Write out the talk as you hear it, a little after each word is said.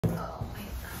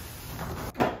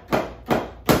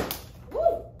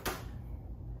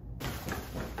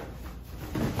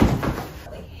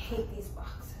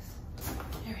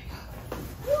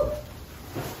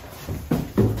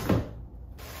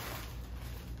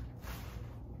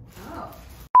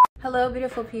Hello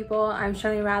beautiful people, I'm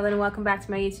Sharlene Radlein and welcome back to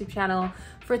my YouTube channel.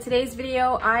 For today's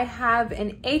video, I have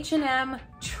an H&M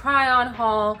try-on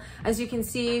haul. As you can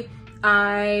see,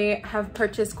 I have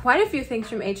purchased quite a few things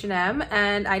from H&M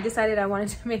and I decided I wanted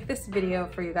to make this video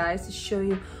for you guys to show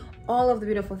you all of the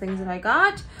beautiful things that I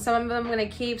got. Some of them I'm gonna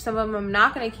keep, some of them I'm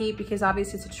not gonna keep because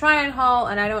obviously it's a try-on haul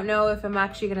and I don't know if I'm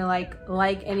actually gonna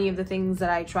like any of the things that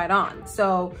I tried on.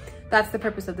 So that's the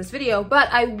purpose of this video, but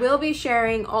I will be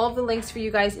sharing all of the links for you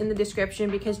guys in the description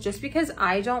because just because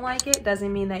I don't like it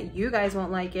doesn't mean that you guys won't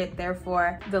like it,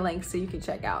 therefore the links so you can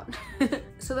check out.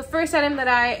 So the first item that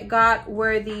I got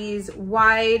were these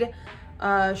wide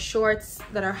shorts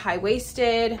that are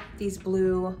high-waisted, these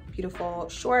blue beautiful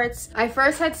shorts. I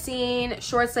first had seen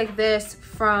shorts like this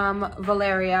from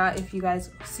Valeria. If you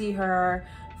guys see her,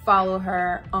 follow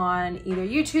her on either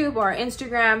YouTube or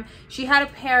Instagram. She had a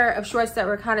pair of shorts that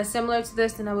were kind of similar to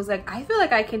this and I was like, I feel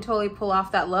like I can totally pull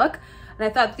off that look. And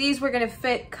I thought these were gonna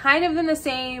fit kind of in the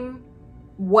same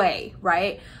way,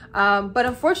 right? But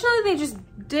unfortunately they just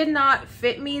did not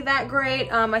fit me that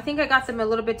great. I think I got them a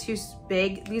little bit too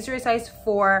big. These are a size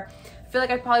 4. I feel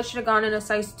like I probably should have gone in a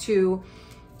size 2.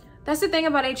 That's the thing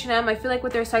about H&M. I feel like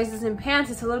with their sizes in pants,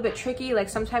 it's a little bit tricky. Like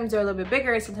sometimes they're a little bit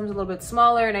bigger, sometimes a little bit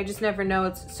smaller, and I just never know.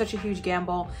 It's such a huge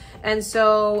gamble. And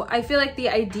so I feel like the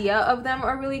idea of them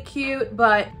are really cute,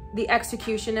 but the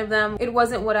execution of them, it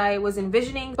wasn't what I was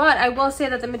envisioning. But I will say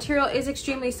that the material is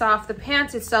extremely soft. The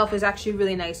pants itself is actually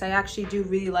really nice. I actually do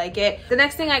really like it. The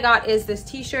next thing I got is this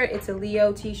t-shirt. It's a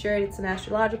Leo t-shirt. It's an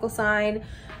astrological sign.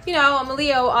 You know, I'm a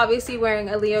Leo, obviously wearing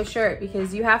a Leo shirt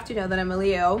because you have to know that I'm a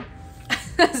Leo.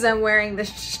 As I'm wearing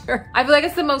this shirt. I feel like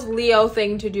it's the most Leo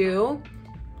thing to do,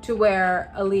 to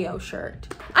wear a Leo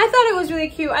shirt. I thought it was really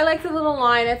cute. I like the little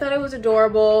line. I thought it was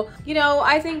adorable. You know,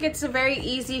 I think it's a very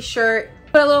easy shirt.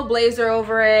 Put a little blazer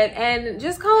over it and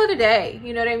just call it a day.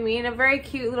 You know what I mean? A very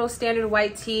cute little standard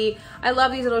white tee. I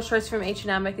love these little shirts from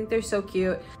H&M. I think they're so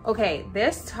cute. Okay,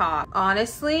 this top,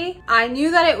 honestly, I knew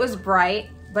that it was bright,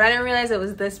 but I didn't realize it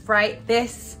was this bright.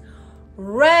 This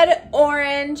red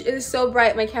orange is so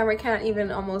bright my camera can't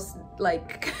even almost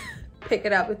like pick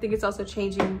it up. I think it's also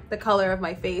changing the color of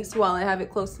my face while I have it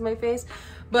close to my face.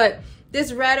 But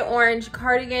this red orange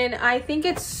cardigan, I think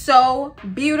it's so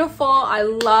beautiful. I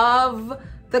love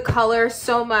the color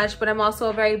so much, but I'm also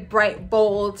a very bright,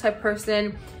 bold type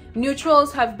person.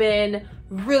 Neutrals have been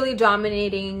really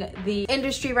dominating the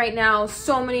industry right now.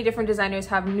 So many different designers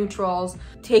have neutrals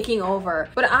taking over.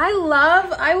 But I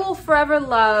will forever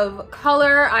love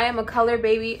color. I am a color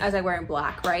baby as I wear in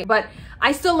black, right? But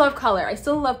I still love color. I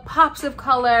still love pops of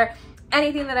color.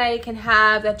 Anything that I can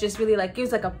have that just really like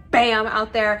gives like a bam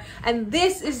out there. And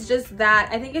this is just that.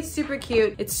 I think it's super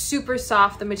cute. It's super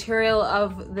soft. The material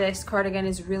of this cardigan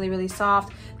is really, really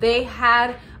soft. They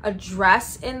had a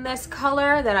dress in this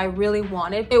color that I really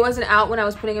wanted. It wasn't out when I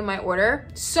was putting in my order.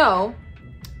 So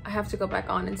I have to go back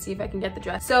on and see if I can get the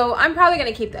dress. So I'm probably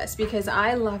gonna keep this because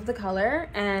I love the color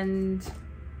and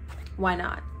why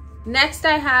not? Next,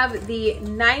 I have the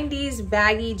 90s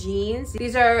baggy jeans.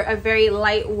 These are a very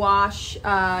light wash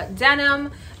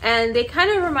denim, and they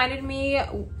kind of reminded me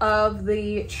of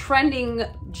the trending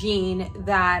jean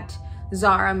that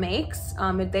Zara makes.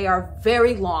 They are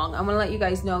very long. I'm gonna let you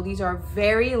guys know these are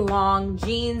very long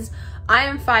jeans. I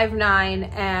am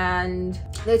 5'9" and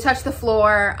they touch the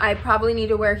floor. I probably need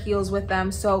to wear heels with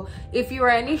them. So if you are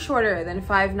any shorter than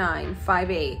 5'9",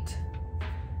 5'8",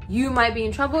 you might be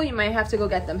in trouble. You might have to go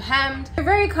get them hemmed. They're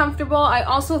very comfortable. I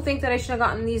also think that I should have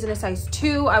gotten these in a size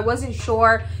 2. I wasn't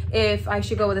sure if I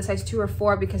should go with a size 2 or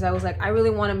 4 because I was like, I really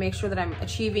want to make sure that I'm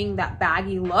achieving that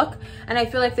baggy look. And I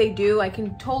feel like they do. I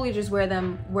can totally just wear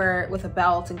it with a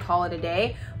belt and call it a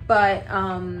day. But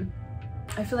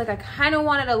I feel like I kind of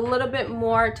wanted a little bit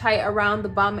more tight around the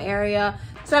bum area.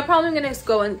 So I'm probably gonna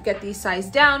go and get these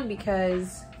sized down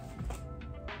because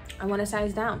I want to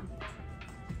size down.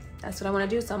 That's what I want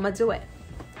to do, so I'm gonna do it.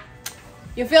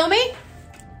 You feel me?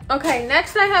 Okay,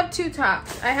 next I have 2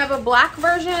 tops. I have a black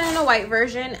version and a white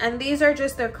version, and these are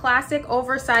just their classic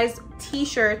oversized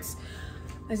t-shirts.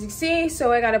 As you see,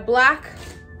 so I got a black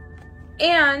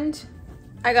and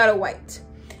I got a white.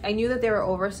 I knew that they were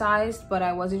oversized, but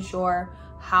I wasn't sure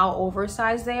how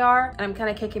oversized they are. And I'm kind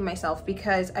of kicking myself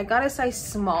because I got a size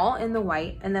small in the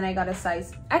white and then I got a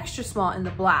size extra small in the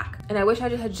black. And I wish I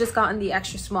had just gotten the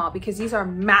extra small because these are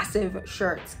massive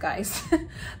shirts, guys.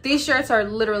 These shirts are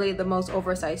literally the most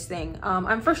oversized thing.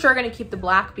 I'm for sure gonna keep the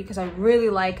black because I really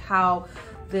like how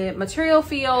the material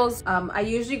feels. I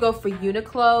usually go for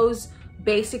Uniqlo's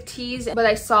basic tees, but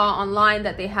I saw online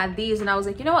that they had these and I was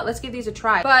like, you know what, let's give these a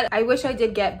try. But I wish I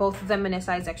did get both of them in a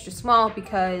size extra small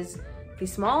because The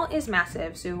small is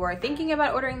massive. So if you are thinking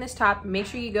about ordering this top, make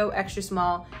sure you go extra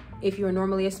small if you're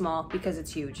normally a small, because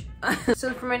it's huge.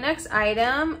 So for my next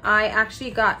item, I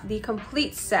actually got the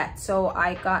complete set. So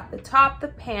I got the top, the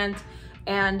pant,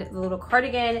 and the little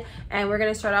cardigan. And we're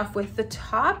gonna start off with the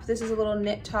top. This is a little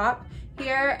knit top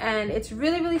here, and it's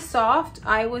really, really soft.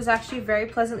 I was actually very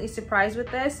pleasantly surprised with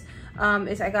this.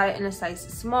 I got it in a size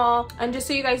small. And just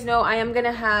so you guys know, I am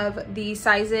gonna have the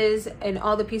sizes and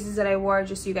all the pieces that I wore,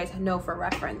 just so you guys know for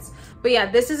reference. But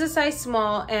yeah, this is a size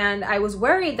small, and I was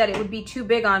worried that it would be too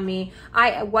big on me.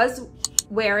 I was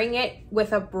wearing it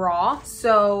with a bra,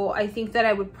 so I think that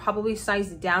I would probably size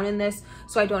down in this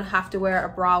so I don't have to wear a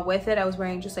bra with it. I was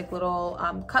wearing just like little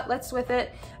cutlets with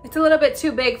it. It's a little bit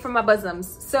too big for my bosoms,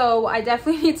 so I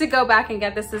definitely need to go back and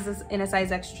get this in a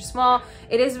size extra small.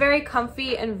 It is very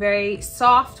comfy and very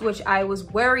soft, which I was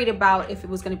worried about if it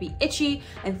was going to be itchy,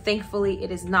 and thankfully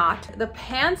it is not. The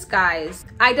pants, guys,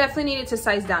 I definitely needed to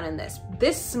size down in this.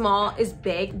 This small is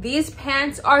big. These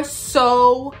pants are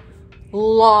so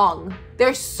long.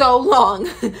 They're so long.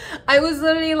 I was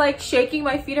literally like shaking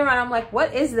my feet around. I'm like,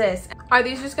 what is this? Are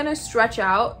these just gonna stretch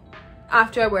out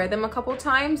after I wear them a couple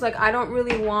times? Like, I don't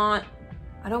want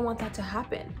that to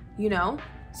happen, you know?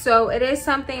 So it is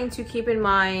something to keep in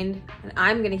mind, and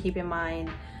I'm gonna keep in mind,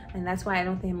 and that's why I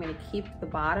don't think I'm gonna keep the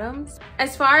bottoms.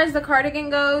 As far as the cardigan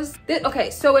goes,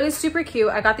 okay, so it is super cute.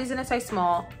 I got these in a size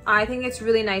small. I think it's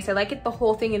really nice. I like it, the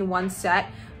whole thing in one set.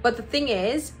 But the thing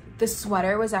is, the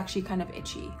sweater was actually kind of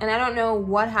itchy, and I don't know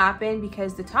what happened,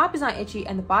 because the top is not itchy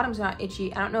and the bottom's not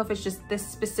itchy. I don't know if it's just this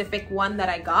specific one that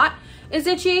I got is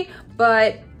itchy,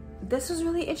 but this was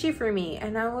really itchy for me,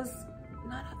 and I was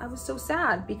so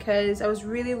sad because I was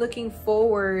really looking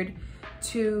forward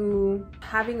to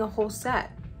having a whole set.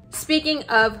 Speaking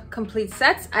of complete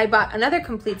sets, I bought another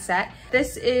complete set.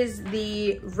 This is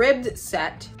the ribbed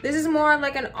set. This is more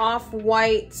like an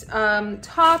off-white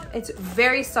top. It's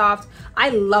very soft. I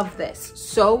love this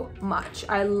so much.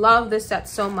 I love this set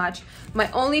so much. My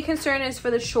only concern is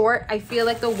for the short. I feel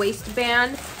like the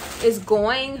waistband is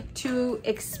going to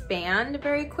expand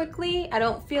very quickly. I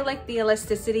don't feel like the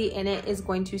elasticity in it is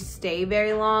going to stay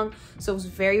very long. So I was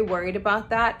very worried about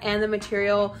that. And the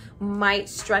material might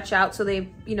stretch out. So they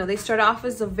start off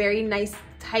as a very nice,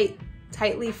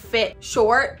 tightly fit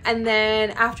short, and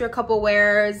then after a couple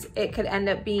wears it could end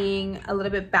up being a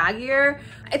little bit baggier.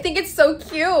 I think it's so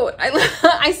cute.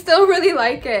 I still really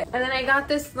like it. And then I got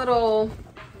this little,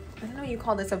 I don't know, you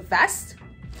call this a vest?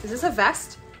 Is this a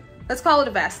vest? Let's call it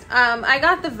a vest. I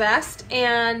got the vest,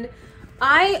 and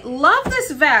I love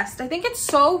this vest. I think it's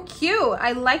so cute.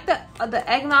 I like the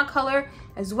eggnog color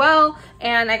as well,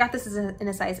 and I got this in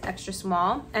a size extra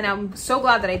small, and I'm so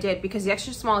glad that I did, because the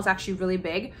extra small is actually really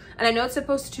big, and I know it's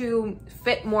supposed to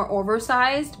fit more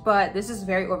oversized, but this is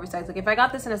very oversized. Like, if I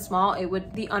got this in a small,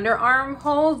 the underarm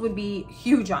holes would be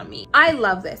huge on me. I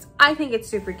love this. I think it's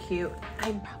super cute.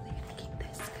 I'm probably gonna keep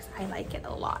this because I like it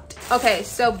a lot. Okay,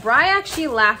 so Bri actually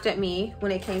laughed at me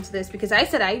when it came to this, because I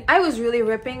said I was really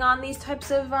ripping on these types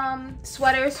of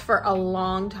sweaters for a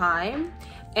long time,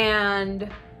 and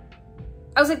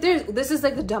I was like, this is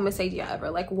like the dumbest idea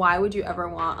ever. Like, why would you ever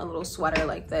want a little sweater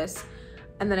like this?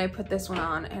 And then I put this one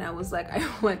on, and I was like, I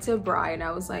went to Bri and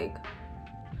I was like,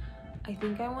 I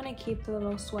think I want to keep the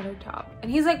little sweater top.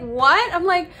 And he's like, what? I'm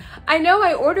like, I know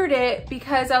I ordered it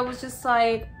because I was just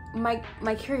like,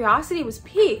 my curiosity was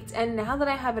piqued. And now that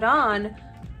I have it on,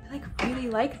 I like really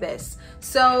like this.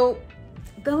 So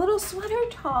the little sweater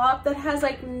top that has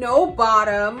like no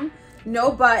bottom,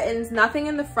 no buttons, nothing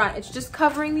in the front, it's just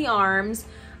covering the arms,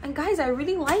 and guys, I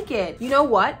really like it. You know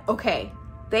what? Okay,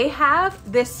 they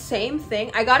have this same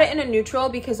thing. I got it in a neutral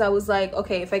because I was like,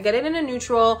 okay, if I get it in a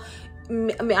neutral,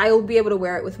 I will be able to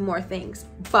wear it with more things.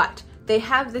 But they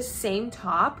have this same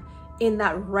top in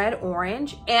that red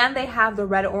orange, and they have the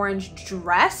red orange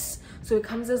dress, so it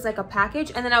comes as like a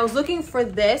package. And then I was looking for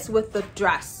this with the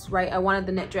dress, right? I wanted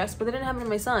the knit dress, but they didn't have it in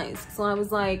my size, so I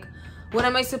was like, what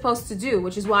am I supposed to do?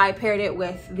 Which is why I paired it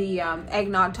with the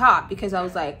eggnog top, because I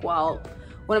was like, well,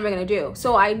 what am I gonna do?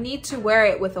 So I need to wear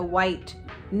it with a white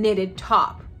knitted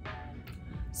top.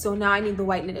 So now I need the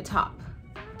white knitted top.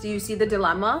 Do you see the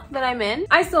dilemma that I'm in?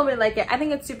 I still really like it. I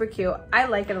think it's super cute. I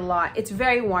like it a lot. It's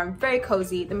very warm, very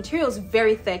cozy. The material is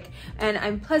very thick, and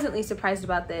I'm pleasantly surprised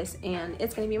about this, and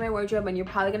it's gonna be in my wardrobe, and you're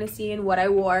probably gonna see in what I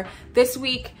wore this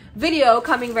week video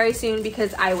coming very soon,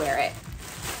 because I wear it.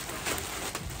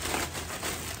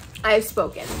 I've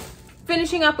spoken.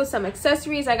 Finishing up with some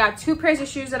accessories, I got 2 pairs of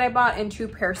shoes that I bought and 2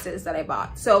 purses that I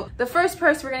bought. So the first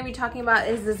purse we're gonna be talking about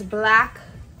is this black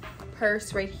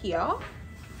purse right here.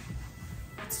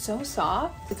 It's so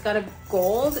soft. It's got a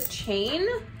gold chain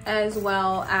as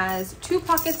well as 2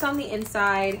 pockets on the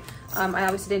inside. I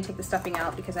obviously didn't take the stuffing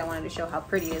out because I wanted to show how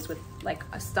pretty it is with like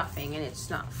a stuffing and it's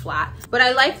not flat. But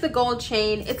I like the gold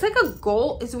chain. It's like a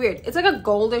gold, it's weird. It's like a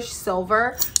goldish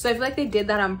silver. So I feel like they did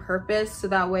that on purpose. So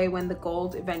that way when the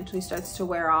gold eventually starts to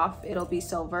wear off, it'll be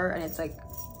silver and it's like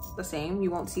the same.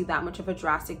 You won't see that much of a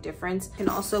drastic difference. You can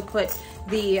also put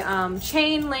the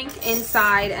chain link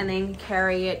inside and then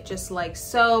carry it just like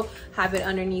so. Have it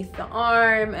underneath the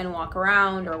arm and walk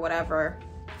around or whatever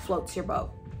floats your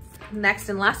boat. Next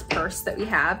and last purse that we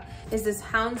have is this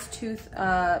houndstooth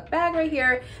bag right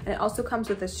here, and it also comes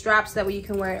with a strap so that way you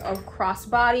can wear it across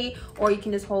body or you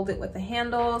can just hold it with the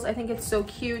handles. I think it's so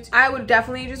cute. I would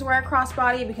definitely just wear a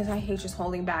crossbody because I hate just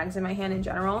holding bags in my hand in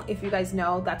general. If you guys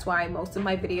know, that's why most of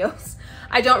my videos,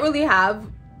 I don't really have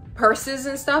purses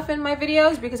and stuff in my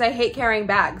videos because I hate carrying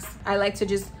bags. I like to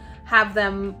just have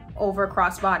them over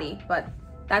crossbody, but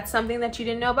that's something that you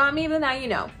didn't know about me, but now you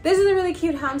know. This is a really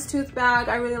cute houndstooth bag.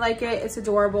 I really like it. It's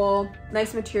adorable,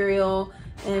 nice material,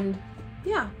 and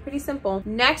yeah, pretty simple.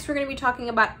 Next, we're gonna be talking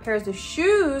about pairs of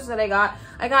shoes that I got.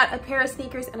 I got a pair of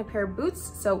sneakers and a pair of boots,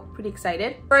 so pretty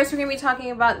excited. First, we're gonna be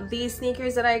talking about these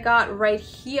sneakers that I got right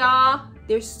here.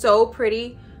 They're so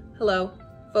pretty. Hello,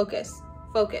 focus,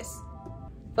 focus,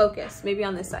 focus, maybe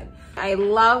on this side. I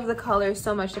love the color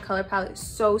so much. The color palette is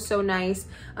so nice.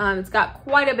 It's got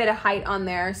quite a bit of height on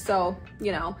there, so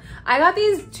you know. I got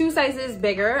these 2 sizes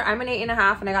bigger. I'm an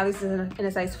 8.5 and I got these in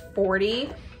a size 40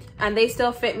 and they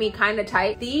still fit me kind of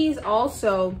tight. These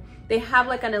also, they have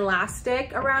like an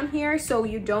elastic around here so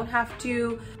you don't have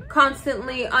to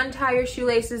constantly untie your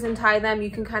shoelaces and tie them. You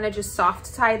can kind of just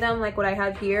soft tie them like what I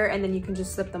have here, and then you can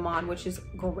just slip them on, which is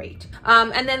great.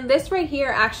 And then this right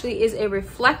here actually is a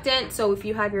reflectant, so if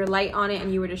you have your light on it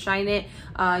and you were to shine it,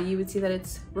 you would see that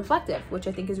it's reflective, which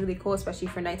I think is really cool, especially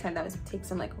for nighttime. That would take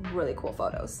some like really cool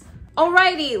photos.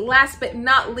 Alrighty, last but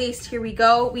not least, here we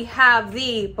go. We have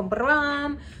the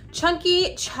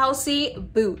chunky Chelsea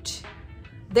boot.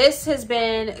 This has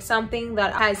been something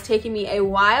that has taken me a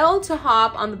while to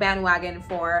hop on the bandwagon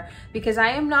for because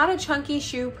I am not a chunky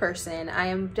shoe person. I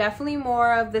am definitely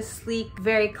more of the sleek,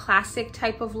 very classic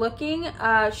type of looking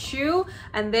shoe,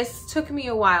 and this took me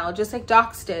a while, just like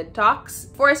Docs did. Docs,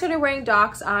 before I started wearing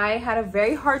Docs, I had a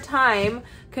very hard time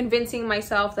convincing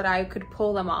myself that I could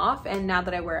pull them off, and now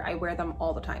that I wear them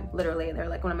all the time. Literally, they're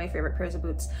like one of my favorite pairs of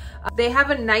boots. They have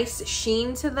a nice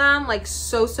sheen to them, like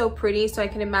so pretty, so I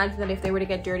can imagine that if they were to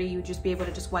get dirty, you would just be able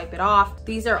to just wipe it off.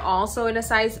 These are also in a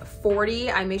size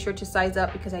 40. I made sure to size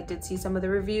up because I did see some of the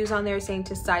reviews on there saying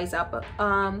to size up.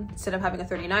 Instead of having a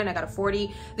 39, I got a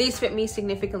 40. These fit me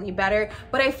significantly better,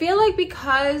 but I feel like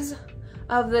because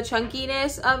of the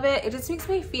chunkiness of it, it just makes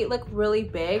my feet look really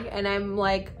big, and I'm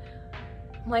like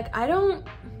I don't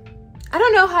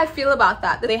know how I feel about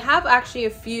that. They have actually a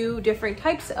few different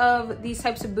types of these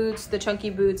types of boots, the chunky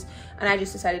boots, and I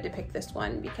just decided to pick this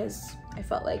one because I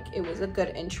felt like it was a good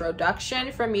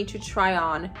introduction for me to try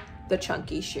on the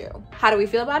chunky shoe. How do we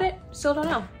feel about it? Still don't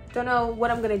know. Don't know what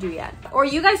I'm gonna do yet. Or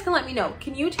you guys can let me know.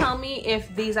 Can you tell me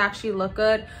if these actually look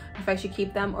good, if I should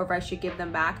keep them or if I should give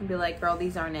them back and be like, girl,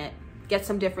 these aren't it. Get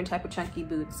some different type of chunky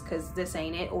boots because this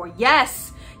ain't it. Or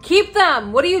yes, keep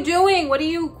them. What are you doing? What are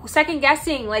you second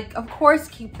guessing? Like, of course,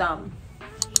 keep them.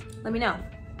 Let me know.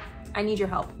 I need your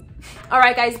help. All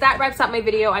right, guys, that wraps up my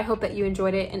video. I hope that you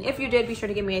enjoyed it. And if you did, be sure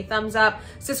to give me a thumbs up,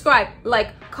 subscribe,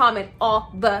 like, comment,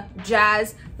 all the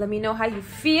jazz. Let me know how you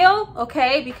feel,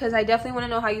 okay? Because I definitely want to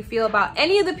know how you feel about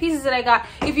any of the pieces that I got.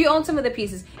 If you own some of the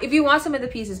pieces, if you want some of the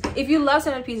pieces, if you love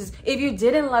some of the pieces, if you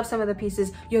didn't love some of the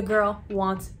pieces, your girl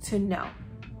wants to know,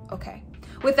 okay?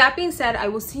 With that being said, I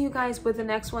will see you guys with the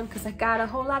next one because I got a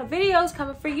whole lot of videos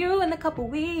coming for you in a couple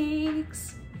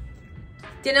weeks.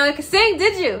 Didn't know I could sing,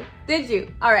 did you? Did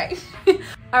you? All right.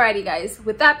 Alrighty, guys.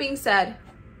 With that being said,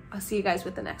 I'll see you guys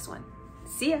with the next one.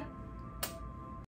 See ya.